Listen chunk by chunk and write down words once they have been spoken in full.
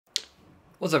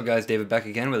What's up guys, David back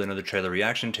again with another trailer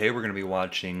reaction. Today we're going to be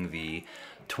watching the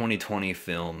 2020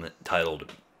 film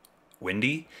titled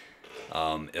Wendy.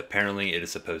 Apparently it is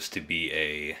supposed to be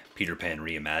a Peter Pan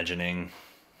reimagining.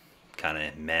 Kind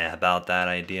of meh about that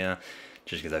idea,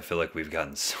 just because I feel like we've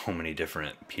gotten so many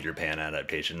different Peter Pan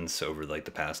adaptations over like the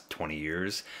past 20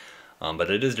 years. But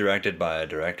it is directed by a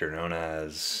director known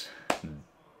as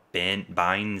Bein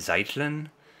Zeitlin.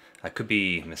 I could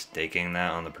be mistaking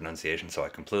that on the pronunciation, so I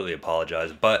completely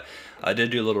apologize. But I did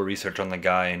do a little research on the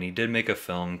guy, and he did make a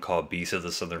film called Beasts of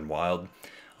the Southern Wild,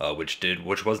 which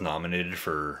was nominated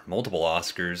for multiple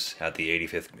Oscars at the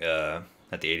 85th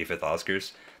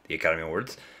Oscars, the Academy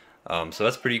Awards. So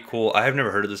that's pretty cool. I have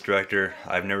never heard of this director.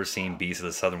 I've never seen Beasts of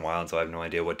the Southern Wild, so I have no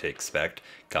idea what to expect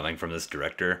coming from this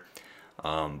director.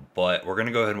 But we're gonna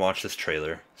go ahead and watch this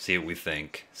trailer, see what we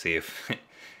think, see if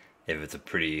if it's a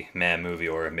pretty meh movie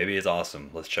or maybe it's awesome.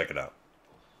 Let's check it out.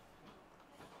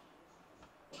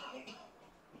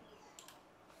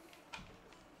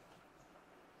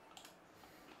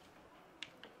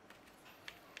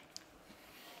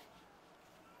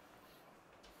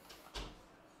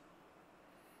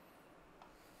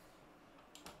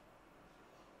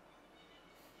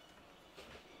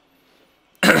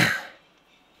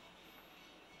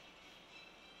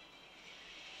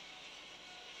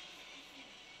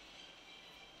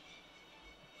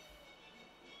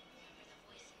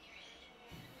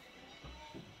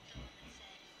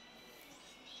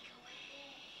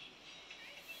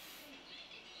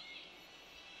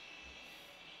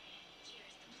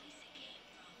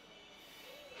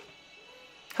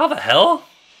 How the hell?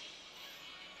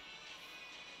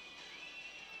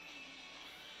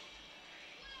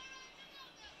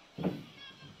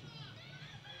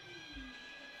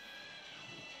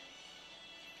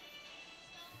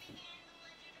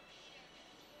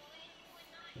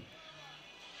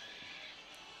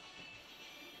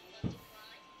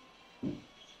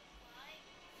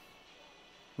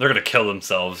 They're gonna kill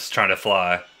themselves trying to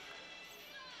fly.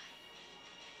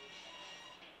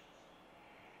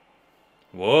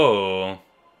 Whoa.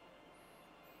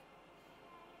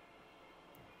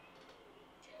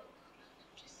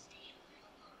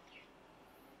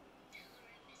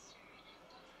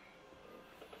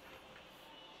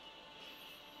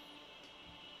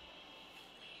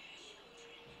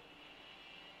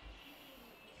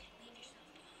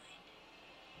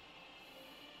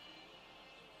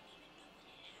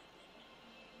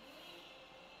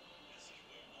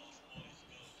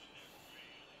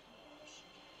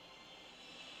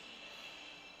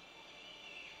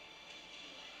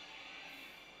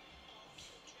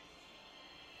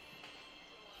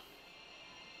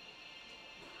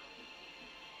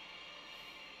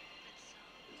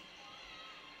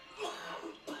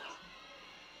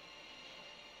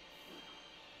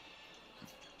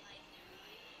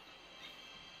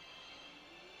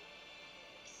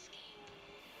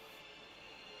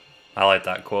 I like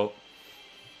that quote.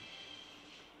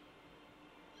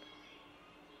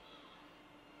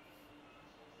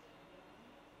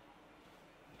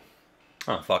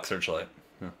 Oh, fox-searchlight.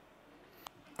 Yeah.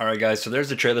 Alright guys, so there's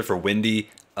the trailer for Wendy.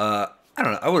 I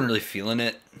don't know, I wasn't really feeling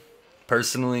it,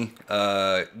 personally.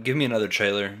 Give me another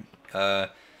trailer.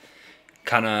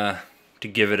 Kinda to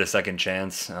give it a second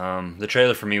chance. The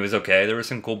trailer for me was okay. There were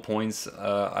some cool points.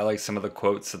 I like some of the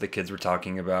quotes that the kids were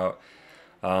talking about.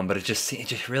 But it just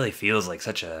really feels like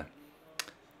such an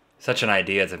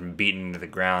idea that's been beaten to the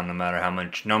ground. No matter how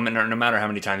many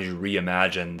times you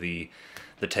reimagine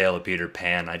the tale of Peter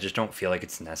Pan, I just don't feel like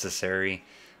it's necessary.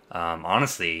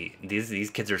 Honestly,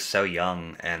 these kids are so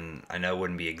young, and I know it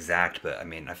wouldn't be exact, but I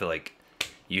mean, I feel like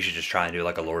you should just try and do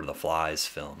like a Lord of the Flies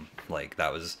film. Like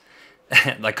that was,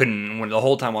 the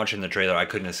whole time watching the trailer, I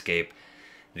couldn't escape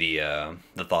the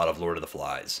thought of Lord of the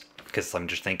Flies, because I'm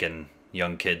just thinking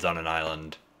young kids on an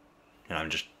island,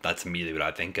 and that's immediately what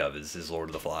I think of is Lord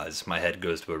of the Flies. My head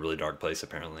goes to a really dark place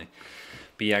apparently.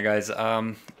 But yeah guys,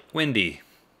 Wendy,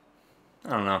 I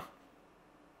don't know.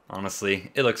 Honestly,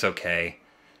 it looks okay.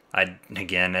 I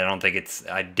don't think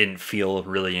I didn't feel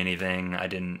really anything. I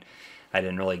didn't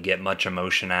really get much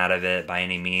emotion out of it by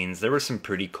any means. There were some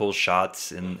pretty cool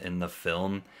shots in the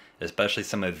film, especially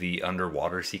some of the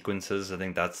underwater sequences. I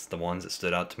think that's the ones that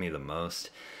stood out to me the most.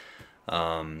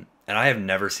 And I have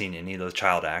never seen any of those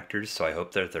child actors, so I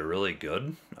hope that they're really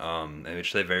good,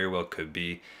 which they very well could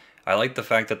be. I like the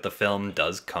fact that the film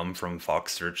does come from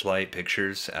Fox-Searchlight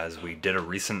Pictures, as we did a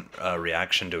recent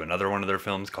reaction to another one of their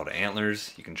films called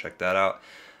Antlers. You can check that out.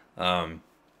 And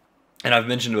I've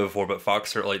mentioned it before, but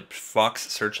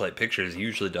Fox-Searchlight Pictures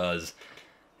usually does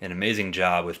an amazing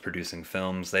job with producing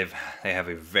films. They have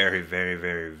a very, very,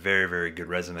 very, very, very good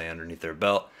resume underneath their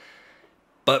belt.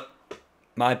 But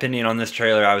my opinion on this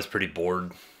trailer, I was pretty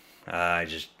bored. I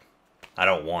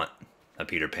don't want a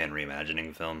Peter Pan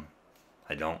reimagining film.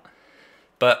 I don't.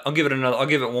 But I'll give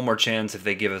it one more chance if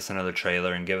they give us another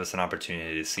trailer and give us an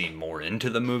opportunity to see more into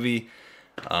the movie.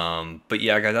 But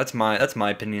yeah, guys, that's my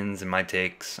opinions and my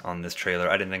takes on this trailer.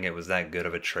 I didn't think it was that good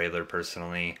of a trailer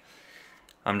personally.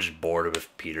 I'm just bored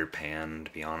with Peter Pan,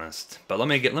 to be honest. But let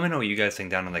me know what you guys think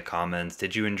down in the comments.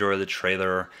 Did you enjoy the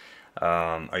trailer?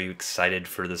 Are you excited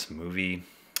for this movie?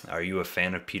 Are you a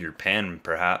fan of Peter Pan?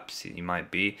 Perhaps you might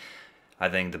be. I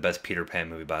think the best Peter Pan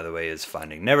movie, by the way, is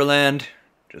Finding Neverland.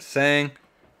 Just saying.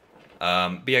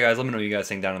 But yeah, guys, let me know what you guys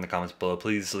think down in the comments below.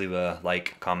 Please leave a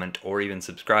like, comment, or even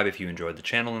subscribe if you enjoyed the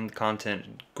channel and the content.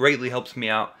 It greatly helps me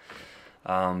out.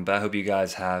 But I hope you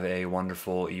guys have a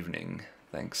wonderful evening.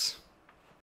 Thanks.